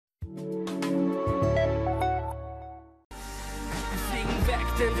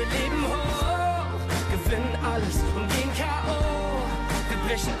denn wir leben hoch, gewinnen alles und gehen K.O. Wir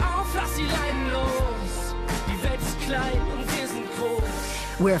brechen auf, lass die Leinen los. Die Welt ist klein und wir sind groß.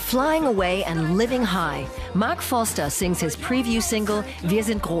 We're flying away and living high. Mark Forster sings his preview single, Wir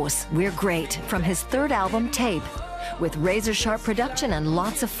sind groß, We're Great, from his third album, Tape, with razor-sharp production and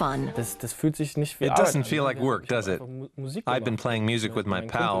lots of fun. It doesn't feel like work, does it? I've been playing music with my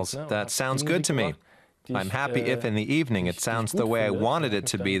pals. That sounds good to me. I'm happy if in the evening it sounds the way I wanted it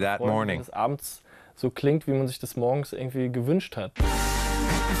to be that morning. So klingt, wie man sich das morgens irgendwie gewünscht hat.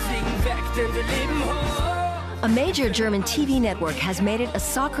 A major German TV network has made it a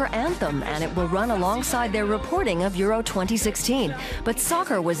soccer anthem, and it will run alongside their reporting of Euro 2016. But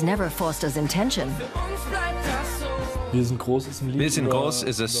soccer was never Forster's intention. Wir sind groß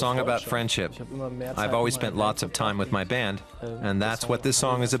is a song about friendship. I've always spent lots of time with my band, and that's what this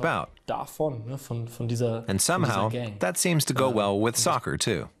song is about. And somehow, that seems to go well with soccer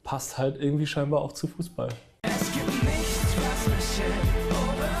too. Passt halt irgendwie scheinbar auch zu Fußball.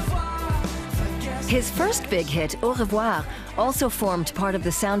 His first big hit, Au revoir, also formed part of the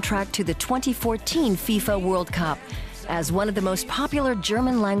soundtrack to the 2014 FIFA World Cup as one of the most popular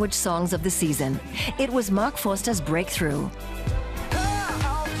German-language songs of the season. It was Mark Forster's breakthrough.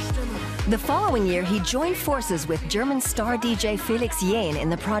 The following year, he joined forces with German star DJ Felix Jähn in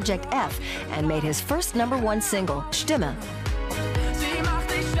the Project F and made his first #1 single, Stimme.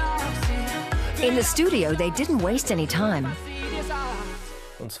 In the studio, they didn't waste any time.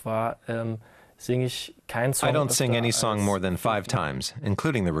 Und zwar singe ich keinen Song. I don't sing any song more than 5 times,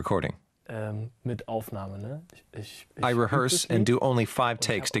 including the recording. Mit Aufnahme, ne? I rehearse and do only 5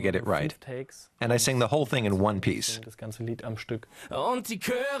 takes to get it right. And I sing the whole thing in one piece. Das ganze Lied am Stück. Und die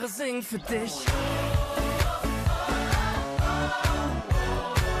Chöre singen für dich.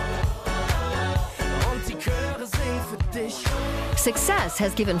 Und die Chöre singen für dich. Success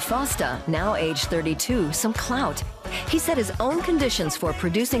has given Forster, now age 32, some clout. He set his own conditions for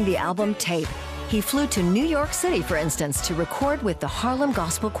producing the album Tape. He flew to New York City, for instance, to record with the Harlem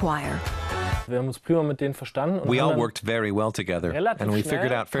Gospel Choir. Wir haben uns prima mit denen verstanden. Und we all worked very well together, and we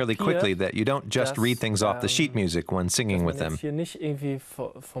figured out fairly quickly that you don't just read things off the sheet music when singing with them. Hier nicht irgendwie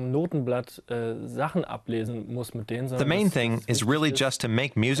vom Notenblatt Sachen ablesen muss mit denen, the main thing is really just to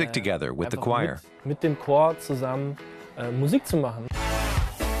make music together with the choir. Mit dem Chor zusammen Musik zu machen.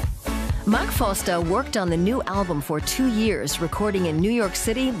 Mark Forster worked on the new album for 2 years, recording in New York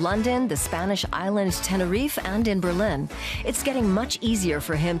City, London, the Spanish island Tenerife, and in Berlin. It's getting much easier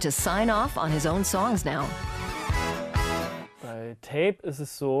for him to sign off on his own songs now. Bei Tape ist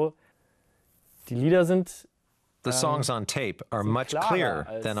es so, die Lieder sind the songs on Tape are much clearer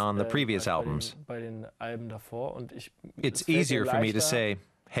than on the previous albums. Bei den Alben davor, und it's easier for me to say,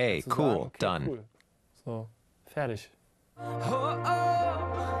 hey, cool, done. Cool. So, fertig.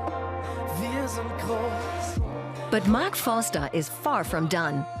 But Mark Forster is far from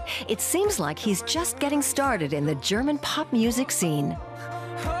done. It seems like he's just getting started in the German pop music scene.